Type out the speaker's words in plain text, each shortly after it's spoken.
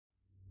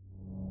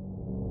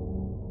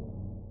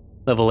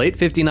Level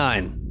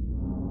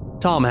 859.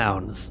 Tom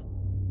Hounds.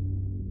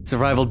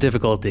 Survival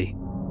difficulty.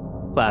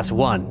 Class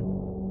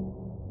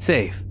 1.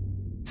 Safe.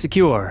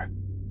 Secure.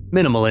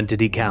 Minimal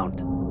entity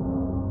count.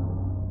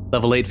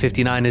 Level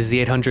 859 is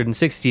the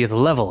 860th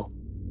level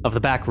of the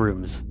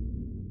Backrooms,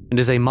 and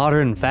is a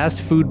modern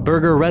fast food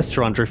burger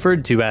restaurant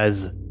referred to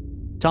as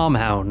Tom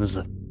Hounds.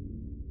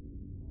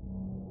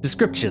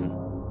 Description.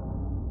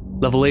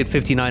 Level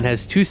 859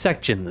 has 2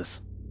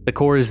 sections. The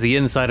core is the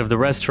inside of the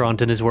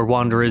restaurant and is where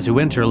wanderers who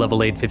enter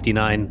level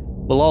 859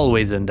 will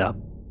always end up.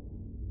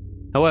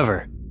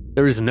 However,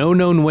 there is no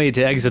known way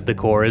to exit the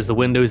core as the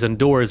windows and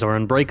doors are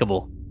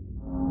unbreakable,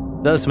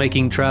 thus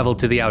making travel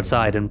to the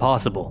outside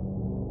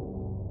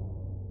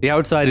impossible. The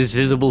outside is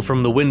visible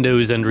from the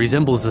windows and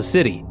resembles a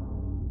city.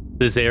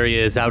 This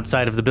area is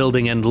outside of the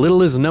building and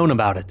little is known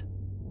about it.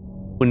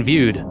 When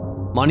viewed,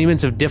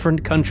 monuments of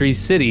different countries'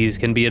 cities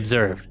can be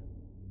observed.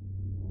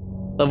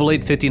 Level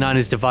 859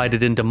 is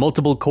divided into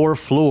multiple core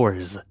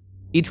floors,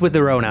 each with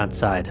their own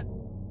outside.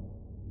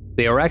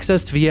 They are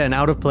accessed via an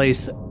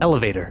out-of-place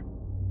elevator.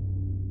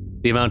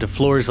 The amount of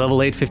floors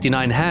level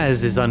 859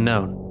 has is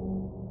unknown.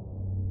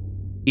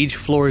 Each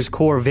floor's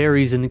core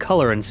varies in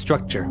color and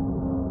structure.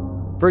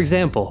 For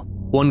example,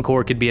 one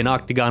core could be an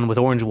octagon with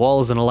orange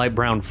walls and a light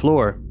brown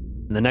floor,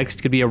 and the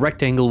next could be a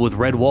rectangle with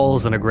red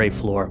walls and a gray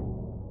floor.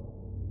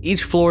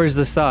 Each floor is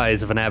the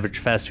size of an average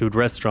fast food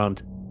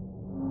restaurant.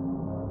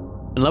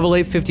 In level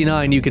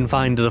 859, you can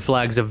find the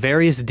flags of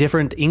various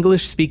different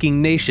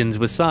English-speaking nations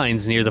with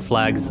signs near the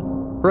flags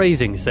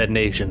praising said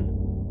nation.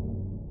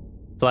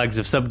 Flags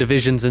of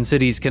subdivisions and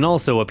cities can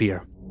also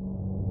appear.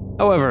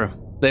 However,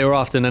 they are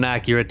often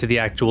inaccurate to the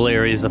actual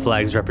areas the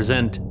flags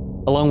represent,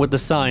 along with the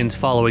signs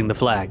following the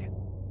flag.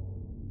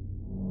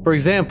 For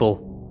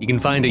example, you can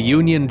find a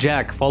Union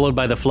Jack followed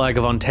by the flag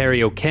of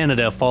Ontario,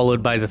 Canada,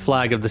 followed by the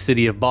flag of the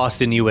city of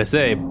Boston,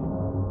 USA,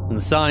 and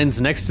the signs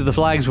next to the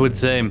flags would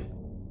say,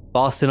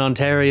 Boston,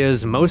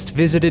 Ontario's most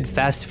visited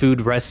fast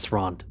food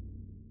restaurant.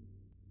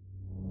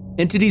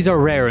 Entities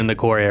are rare in the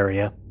core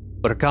area,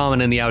 but are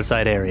common in the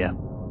outside area.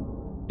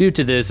 Due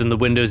to this and the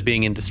windows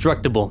being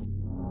indestructible,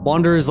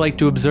 wanderers like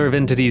to observe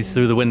entities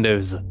through the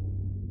windows.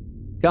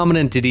 Common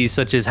entities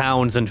such as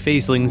hounds and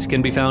facelings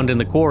can be found in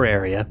the core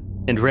area,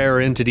 and rarer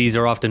entities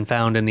are often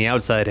found in the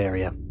outside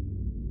area.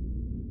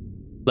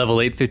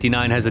 Level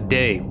 859 has a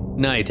day,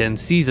 night, and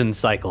season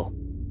cycle.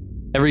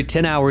 Every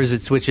 10 hours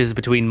it switches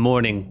between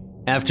morning,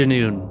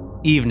 afternoon,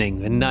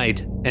 evening, and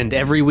night, and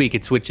every week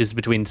it switches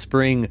between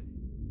spring,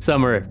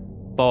 summer,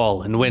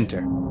 fall, and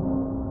winter.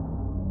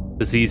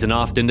 The season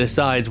often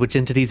decides which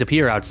entities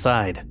appear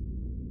outside.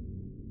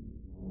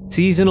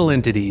 Seasonal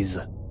entities.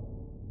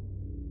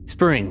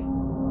 Spring.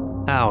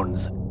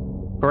 Hounds.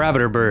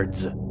 Parameter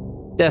birds.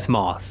 Death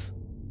moths.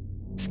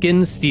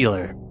 Skin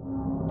stealer.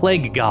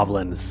 Plague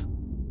goblins.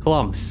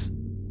 Clumps.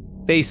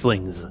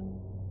 Facelings.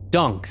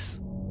 Dunks.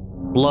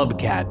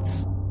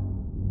 Blubcats.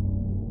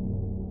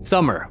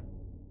 Summer.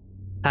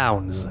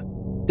 Hounds.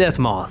 Death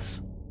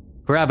moths.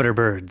 Parameter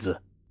birds.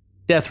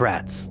 Death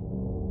rats.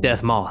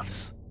 Death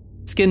moths.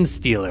 Skin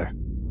stealer.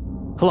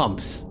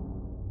 Clumps.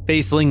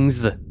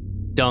 Facelings.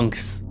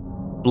 Dunks.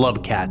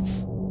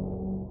 Blubcats.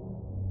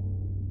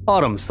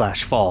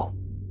 Autumn/fall.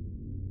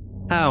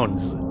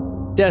 Hounds.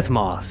 Death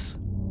moths.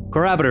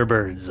 Parameter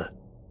birds.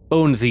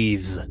 Bone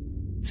thieves.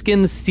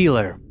 Skin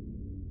stealer.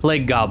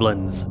 Plague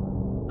goblins.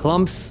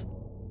 Clumps.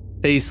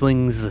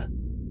 Facelings.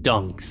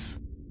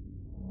 Dunks.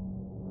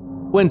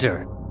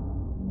 Winter.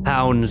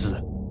 Hounds.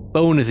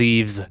 Bone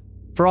thieves.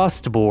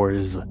 Frost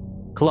boars.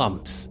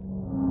 Clumps.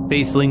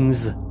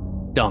 Facelings.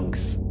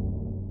 Dunks.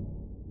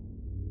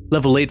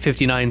 Level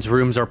 859's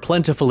rooms are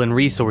plentiful in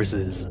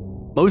resources,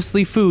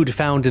 mostly food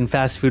found in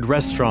fast food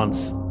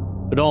restaurants,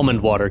 but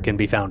almond water can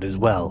be found as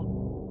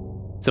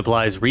well.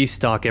 Supplies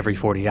restock every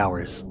 40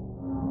 hours.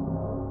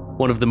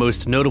 One of the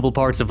most notable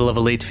parts of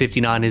level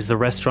 859 is the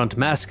restaurant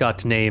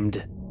mascot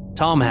named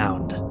Tom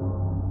Hound.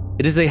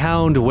 It is a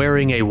hound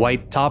wearing a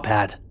white top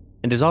hat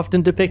and is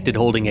often depicted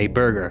holding a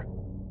burger.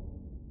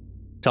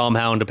 Tom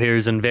Hound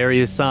appears in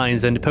various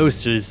signs and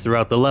posters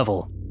throughout the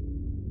level.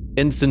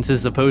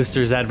 Instances of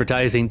posters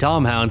advertising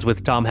Tom Hounds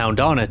with Tom Hound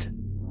on it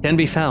can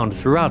be found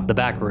throughout the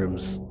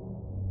Backrooms.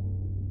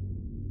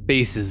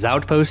 Bases,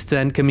 Outposts,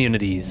 and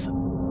Communities.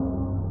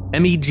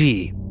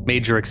 MEG,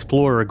 Major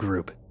Explorer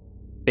Group.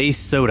 Base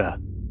Soda.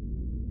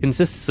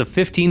 Consists of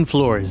 15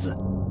 floors,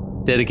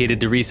 dedicated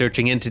to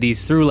researching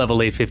entities through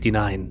level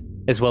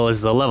 859, as well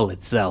as the level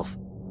itself.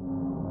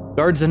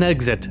 Guards an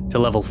exit to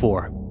level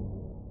 4.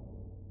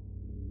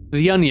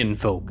 The Onion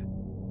Folk.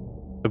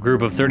 A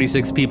group of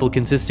 36 people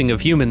consisting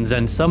of humans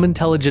and some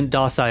intelligent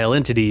docile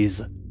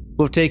entities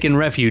who have taken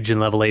refuge in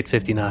level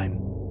 859.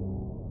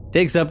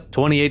 Takes up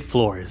 28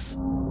 floors.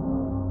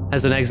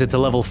 Has an exit to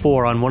level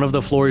 4 on one of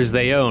the floors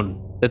they own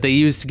that they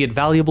use to get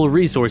valuable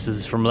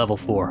resources from level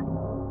 4.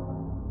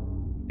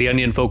 The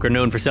Onion Folk are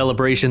known for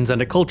celebrations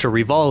and a culture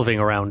revolving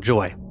around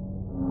joy.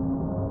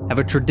 Have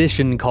a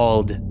tradition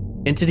called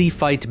Entity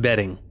Fight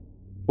Betting,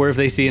 where if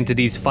they see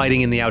entities fighting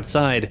in the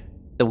outside,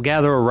 that will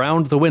gather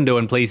around the window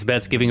and place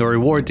bets, giving a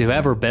reward to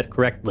whoever bet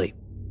correctly.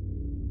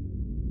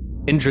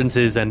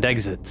 Entrances and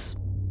exits.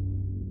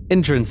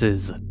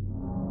 Entrances.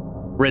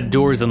 Red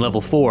doors in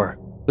level 4,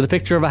 with a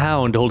picture of a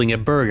hound holding a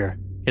burger,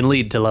 can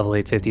lead to level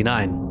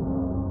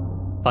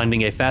 859.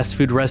 Finding a fast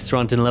food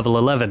restaurant in level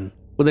 11,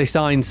 with a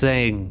sign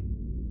saying,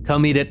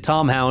 "Come eat at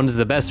Tom Hounds,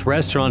 the best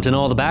restaurant in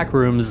all the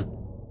backrooms,"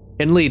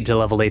 can lead to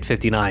level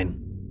 859.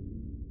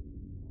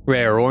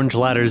 Rare orange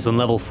ladders in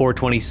level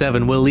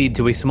 427 will lead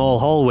to a small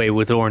hallway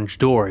with orange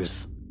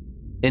doors.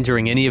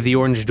 Entering any of the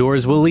orange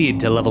doors will lead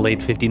to level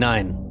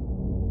 859.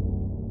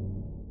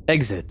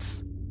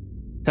 Exits.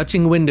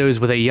 Touching windows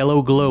with a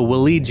yellow glow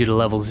will lead you to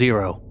level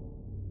 0.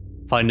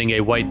 Finding a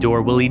white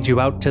door will lead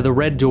you out to the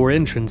red door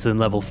entrance in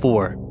level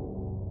 4.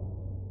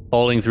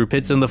 Falling through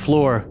pits in the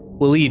floor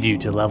will lead you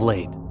to level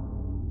 8.